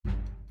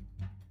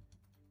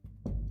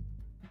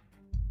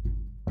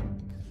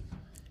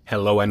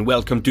Hello and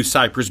welcome to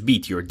Cyprus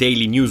Beat, your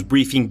daily news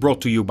briefing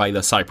brought to you by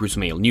the Cyprus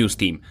Mail news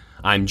team.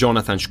 I'm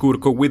Jonathan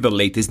Shkurko with the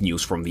latest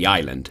news from the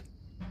island.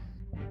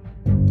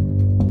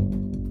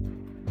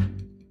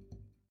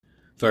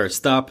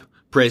 First up,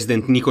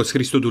 President Nikos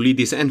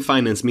Christodoulides and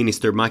Finance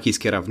Minister Makis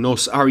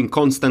Keravnos are in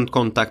constant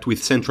contact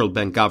with Central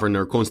Bank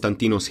Governor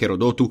Constantinos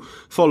Herodotou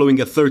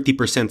following a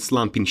 30%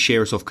 slump in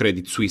shares of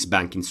Credit Suisse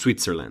bank in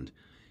Switzerland.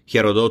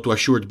 Herodotou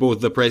assured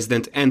both the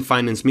President and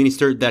Finance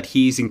Minister that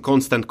he is in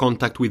constant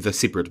contact with the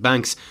Cypriot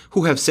banks,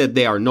 who have said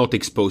they are not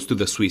exposed to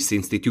the Swiss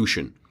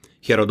institution.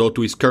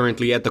 Herodotou is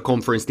currently at a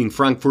conference in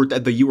Frankfurt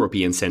at the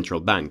European Central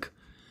Bank.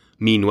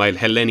 Meanwhile,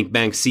 Hellenic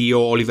Bank CEO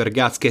Oliver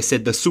Gatske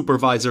said the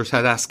supervisors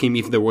had asked him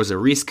if there was a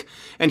risk,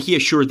 and he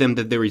assured them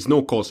that there is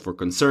no cause for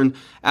concern,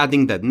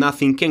 adding that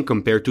nothing can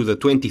compare to the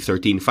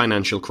 2013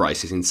 financial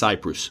crisis in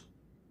Cyprus.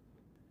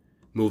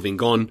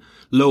 Moving on,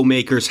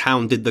 lawmakers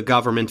hounded the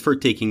government for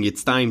taking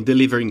its time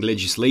delivering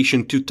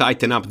legislation to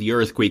tighten up the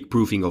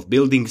earthquake-proofing of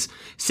buildings,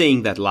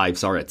 saying that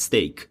lives are at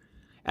stake.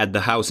 At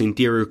the House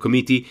Interior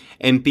Committee,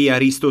 MP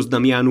Aristos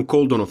Damianou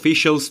called on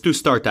officials to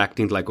start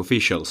acting like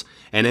officials,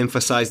 and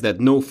emphasized that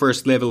no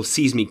first-level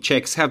seismic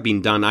checks have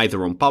been done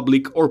either on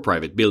public or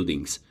private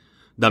buildings.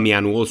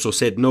 Damianou also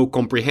said no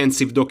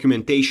comprehensive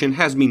documentation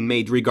has been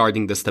made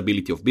regarding the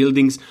stability of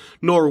buildings,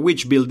 nor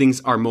which buildings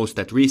are most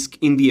at risk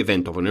in the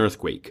event of an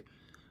earthquake.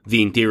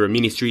 The Interior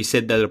Ministry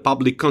said that a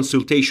public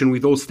consultation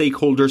with all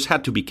stakeholders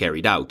had to be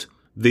carried out.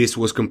 This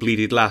was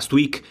completed last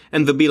week,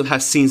 and the bill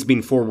has since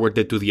been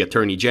forwarded to the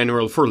Attorney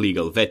General for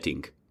legal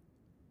vetting.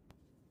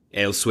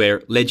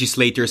 Elsewhere,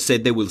 legislators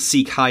said they will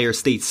seek higher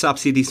state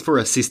subsidies for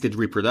assisted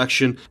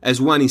reproduction,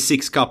 as 1 in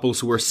 6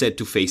 couples were said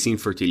to face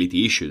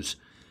infertility issues.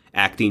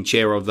 Acting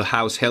chair of the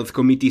House Health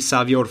Committee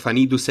Savia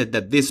Orfanidou said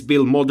that this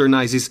bill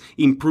modernizes,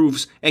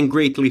 improves, and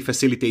greatly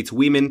facilitates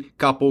women,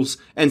 couples,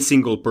 and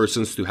single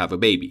persons to have a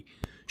baby.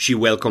 She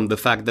welcomed the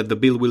fact that the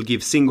bill will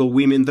give single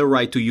women the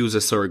right to use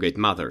a surrogate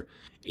mother.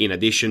 In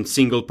addition,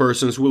 single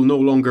persons will no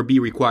longer be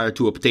required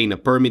to obtain a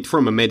permit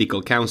from a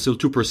medical council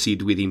to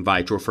proceed with in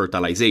vitro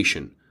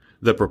fertilization.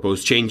 The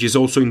proposed changes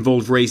also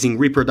involve raising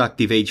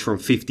reproductive age from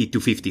 50 to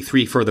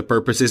 53 for the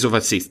purposes of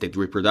assisted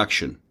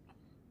reproduction.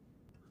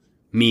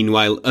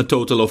 Meanwhile, a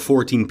total of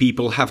 14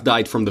 people have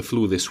died from the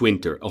flu this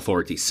winter,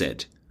 authorities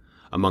said.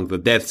 Among the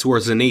deaths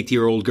was an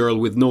 8-year-old girl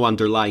with no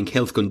underlying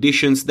health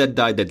conditions that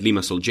died at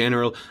Limassol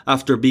General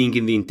after being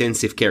in the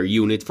intensive care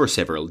unit for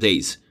several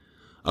days.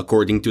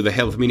 According to the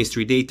Health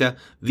Ministry data,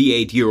 the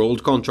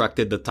 8-year-old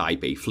contracted the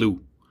Type A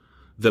flu.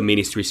 The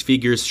ministry's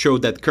figures show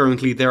that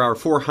currently there are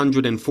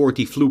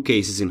 440 flu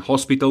cases in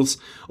hospitals,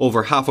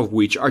 over half of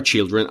which are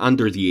children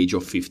under the age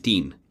of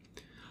 15.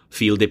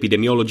 Field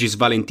epidemiologist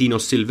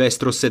Valentinos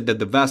Silvestros said that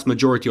the vast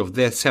majority of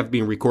deaths have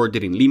been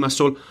recorded in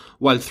Limassol,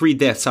 while 3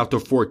 deaths out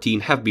of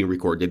 14 have been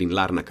recorded in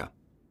Larnaca.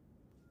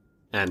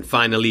 And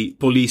finally,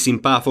 police in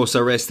Paphos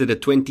arrested a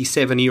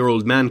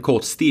 27-year-old man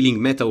caught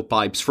stealing metal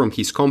pipes from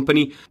his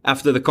company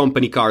after the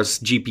company car's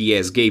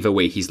GPS gave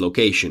away his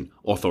location,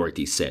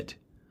 authorities said.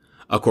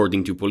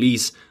 According to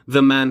police,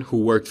 the man,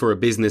 who worked for a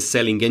business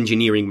selling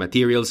engineering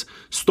materials,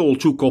 stole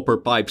 2 copper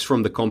pipes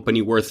from the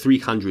company worth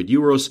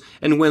 €300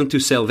 and went to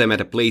sell them at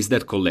a place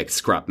that collects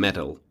scrap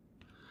metal.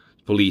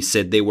 Police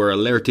said they were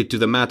alerted to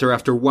the matter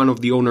after one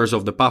of the owners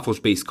of the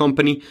Paphos-based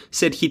company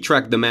said he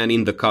tracked the man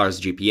in the car's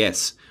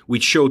GPS,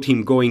 which showed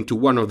him going to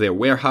one of their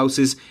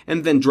warehouses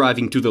and then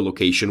driving to the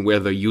location where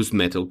the used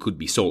metal could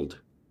be sold.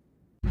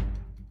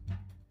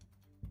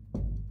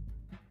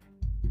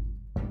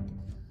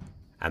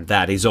 And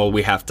that is all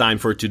we have time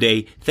for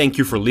today. Thank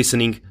you for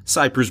listening.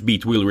 Cyprus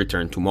Beat will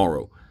return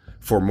tomorrow.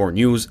 For more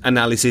news,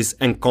 analysis,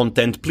 and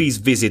content, please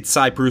visit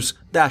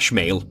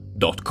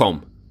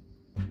cyprus-mail.com.